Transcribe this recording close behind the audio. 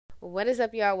What is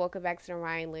up, y'all? Welcome back to the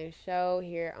Ryan Lynn Show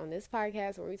here on this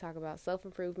podcast where we talk about self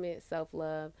improvement, self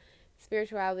love,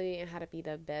 spirituality, and how to be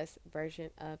the best version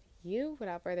of you.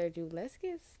 Without further ado, let's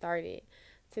get started.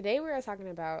 Today, we are talking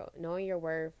about knowing your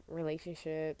worth,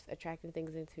 relationships, attracting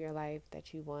things into your life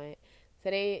that you want.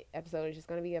 Today's episode is just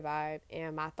going to be a vibe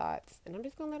and my thoughts, and I'm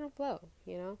just going to let them flow.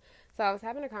 So, I was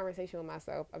having a conversation with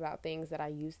myself about things that I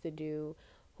used to do,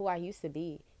 who I used to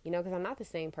be, because I'm not the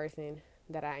same person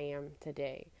that I am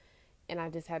today. And I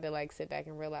just had to sit back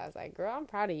and realize girl, I'm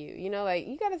proud of you. You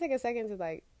got to take a second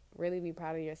to really be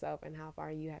proud of yourself and how far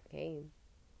you have came.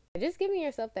 Just giving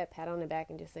yourself that pat on the back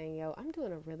and just saying, yo, I'm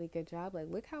doing a really good job.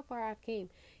 Look how far I've came.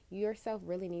 Yourself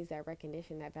really needs that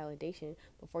recognition, that validation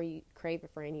before you crave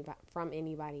it from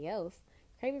anybody else.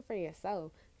 Crave it for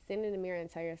yourself. Stand in the mirror and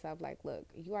tell yourself, look,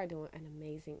 you are doing an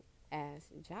amazing ass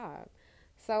job.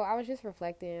 So I was just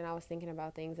reflecting and I was thinking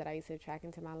about things that I used to attract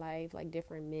into my life, like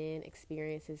different men,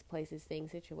 experiences, places,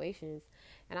 things, situations.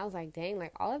 And I was like, dang,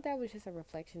 all of that was just a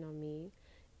reflection on me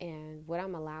and what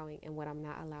I'm allowing and what I'm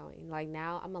not allowing.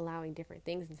 Now I'm allowing different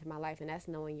things into my life, and that's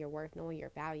knowing your worth, knowing your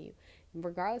value,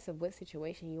 regardless of what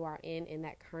situation you are in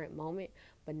that current moment,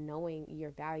 but knowing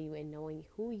your value and knowing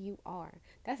who you are.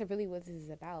 That's really what this is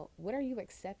about. What are you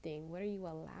accepting? What are you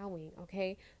allowing?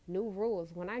 Okay, new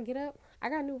rules. When I get up, I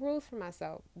got new rules for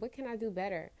myself. What can I do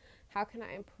better? How can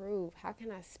I improve? How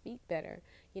can I speak better?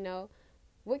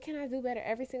 What can I do better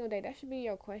every single day? That should be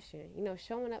your question.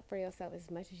 Showing up for yourself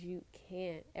as much as you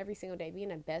can every single day, being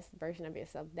the best version of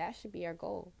yourself. That should be your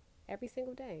goal every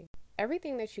single day.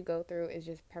 Everything that you go through is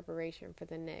just preparation for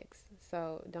the next.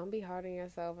 So don't be hard on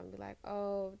yourself and be like,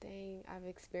 oh, dang, I've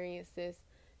experienced this.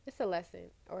 It's a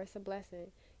lesson or it's a blessing.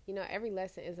 Every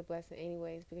lesson is a blessing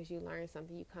anyways, because you learn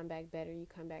something, you come back better, you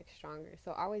come back stronger.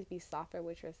 So always be softer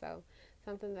with yourself.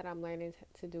 Something that I'm learning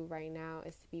to do right now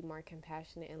is to be more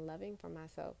compassionate and loving for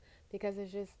myself, because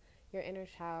it's just your inner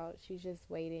child. She's just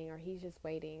waiting, or he's just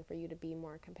waiting for you to be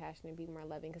more compassionate, be more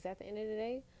loving. Because at the end of the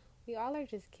day, we all are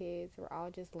just kids. We're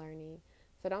all just learning.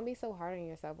 So don't be so hard on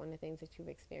yourself on the things that you've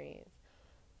experienced.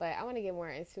 But I want to get more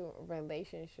into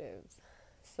relationships.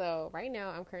 So right now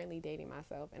I'm currently dating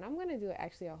myself, and I'm going to do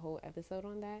actually a whole episode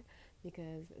on that,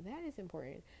 because that is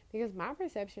important. Because my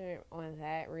perception on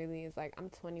that really is I'm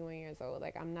 21 years old.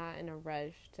 I'm not in a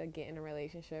rush to get in a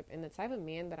relationship, and the type of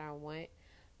man that I want,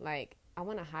 I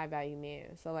want a high value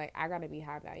man. So I got to be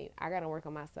high value. I got to work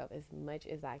on myself as much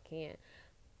as I can.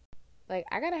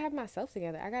 I got to have myself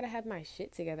together. I got to have my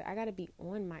shit together. I got to be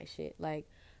on my shit.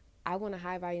 I want a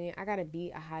high value man. I got to be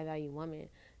a high value woman.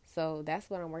 So that's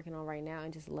what I'm working on right now,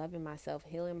 and just loving myself,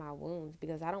 healing my wounds,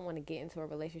 because I don't want to get into a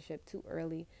relationship too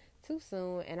early, too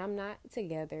soon, and I'm not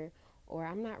together, or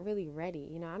I'm not really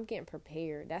ready. I'm getting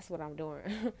prepared. That's what I'm doing.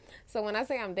 So when I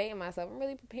say I'm dating myself, I'm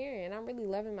really preparing, and I'm really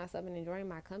loving myself and enjoying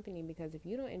my company, because if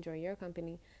you don't enjoy your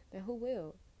company, then who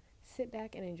will? Sit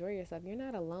back and enjoy yourself. You're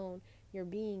not alone. You're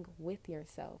being with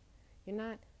yourself. You're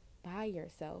not by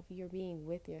yourself. You're being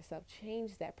with yourself.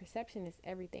 Change that. Perception is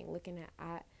everything. Looking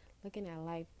at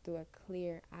life through a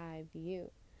clear eye view.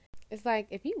 It's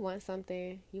if you want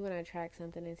something, you want to attract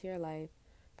something into your life,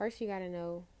 first you got to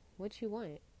know what you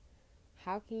want.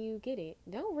 How can you get it?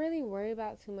 Don't really worry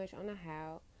about too much on the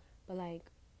how, but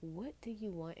what do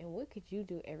you want and what could you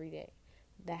do every day?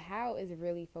 The how is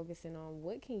really focusing on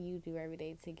what can you do every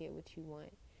day to get what you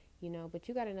want, but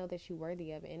you got to know that you're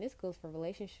worthy of it. And this goes for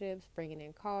relationships, bringing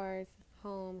in cars,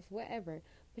 homes, whatever,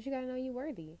 but you got to know you're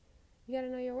worthy. You got to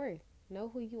know your worth. Know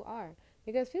who you are,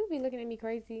 because people be looking at me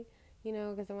crazy,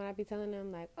 because when I be telling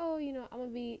them oh, I'm gonna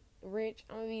be rich,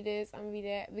 I'm gonna be this, I'm gonna be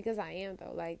that, because I am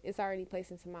though. It's already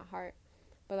placed into my heart.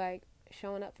 But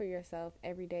showing up for yourself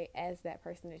every day as that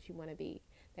person that you want to be,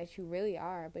 that you really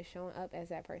are, but showing up as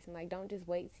that person. Don't just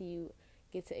wait till you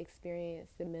get to experience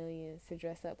the millions to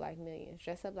dress up like millions.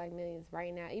 Dress up like millions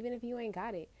right now. Even if you ain't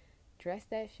got it, dress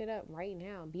that shit up right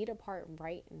now. Be the part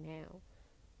right now.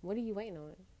 What are you waiting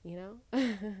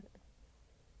on?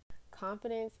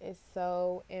 Confidence is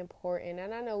so important,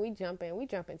 and I know we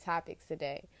jumping topics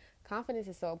today. Confidence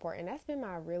is so important. That's been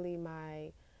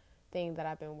my thing that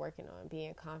I've been working on,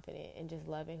 being confident and just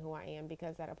loving who I am,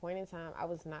 because at a point in time I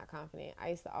was not confident. I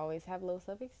used to always have low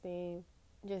self-esteem,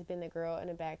 just been the girl in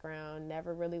the background,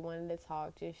 never really wanted to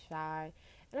talk, just shy.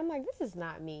 And I'm this is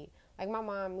not me. My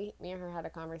mom, me and her had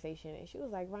a conversation, and she was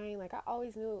like, Ryan, I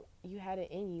always knew you had it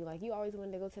in you. You always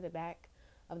wanted to go to the back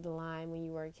of the line when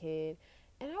you were a kid.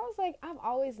 And I was I've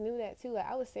always knew that too.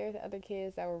 I would stare at the other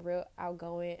kids that were real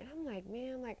outgoing, and I'm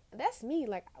man, that's me.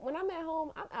 When I'm at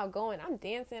home, I'm outgoing, I'm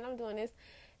dancing, I'm doing this.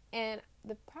 And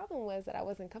the problem was that I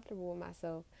wasn't comfortable with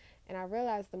myself. And I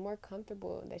realized the more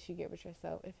comfortable that you get with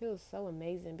yourself, it feels so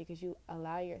amazing because you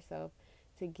allow yourself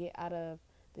to get out of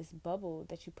this bubble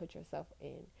that you put yourself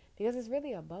in. Because it's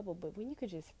really a bubble, but when you could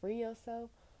just free yourself,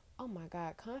 oh my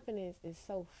God, confidence is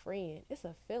so freeing. It's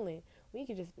a feeling when you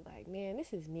can just be like, man,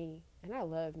 this is me and I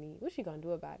love me. What you gonna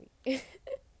do about it?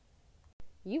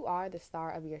 You are the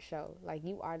star of your show. Like,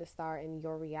 you are the star in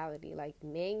your reality. Like,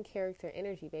 main character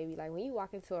energy, baby. Like, when you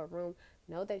walk into a room,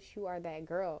 know that you are that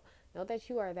girl. Know that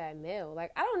you are that male.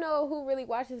 Like, I don't know who really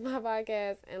watches my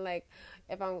podcast and, like,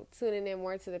 if I'm tuning in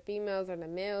more to the females or the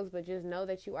males, but just know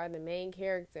that you are the main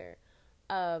character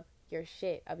of your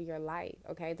shit, of your life,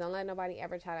 okay? Don't let nobody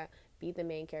ever try to be the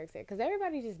main character because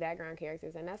everybody's just background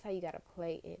characters, and that's how you got to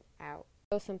play it out.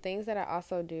 So, some things that I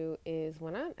also do is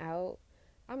when I'm out,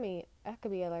 I mean, I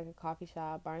could be at like a coffee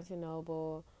shop, Barnes and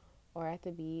Noble, or at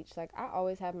the beach. Like, I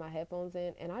always have my headphones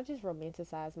in and I just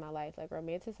romanticize my life. Like,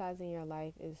 romanticizing your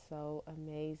life is so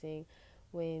amazing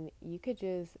when you could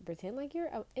just pretend like you're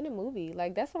in a movie.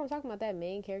 Like, that's what I'm talking about, that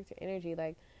main character energy.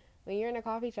 Like, when you're in a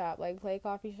coffee shop, like, play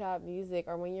coffee shop music,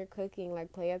 or when you're cooking,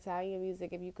 like, play Italian music.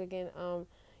 If you're cooking,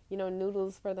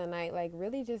 noodles for the night, like,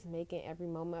 really just making every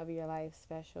moment of your life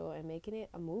special and making it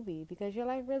a movie because your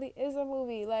life really is a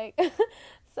movie. Like,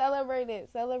 celebrate it.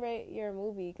 Celebrate your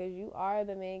movie because you are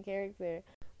the main character.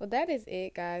 Well, that is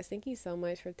it, guys. Thank you so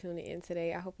much for tuning in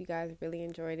today. I hope you guys really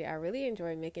enjoyed it. I really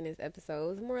enjoyed making this episode. It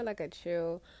was more like a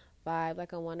chill vibe,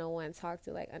 like a one-on-one talk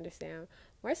to, like, understand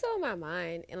more so in my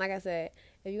mind. And like I said,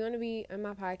 if you want to be on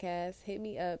my podcast, hit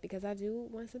me up because I do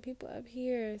want some people up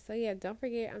here. So yeah, don't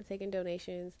forget, I'm taking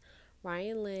donations.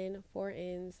 Ryan Lynn,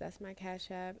 4Ns, that's my Cash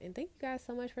App. And thank you guys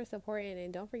so much for supporting,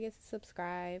 and don't forget to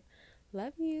subscribe.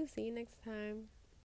 Love you. See you next time.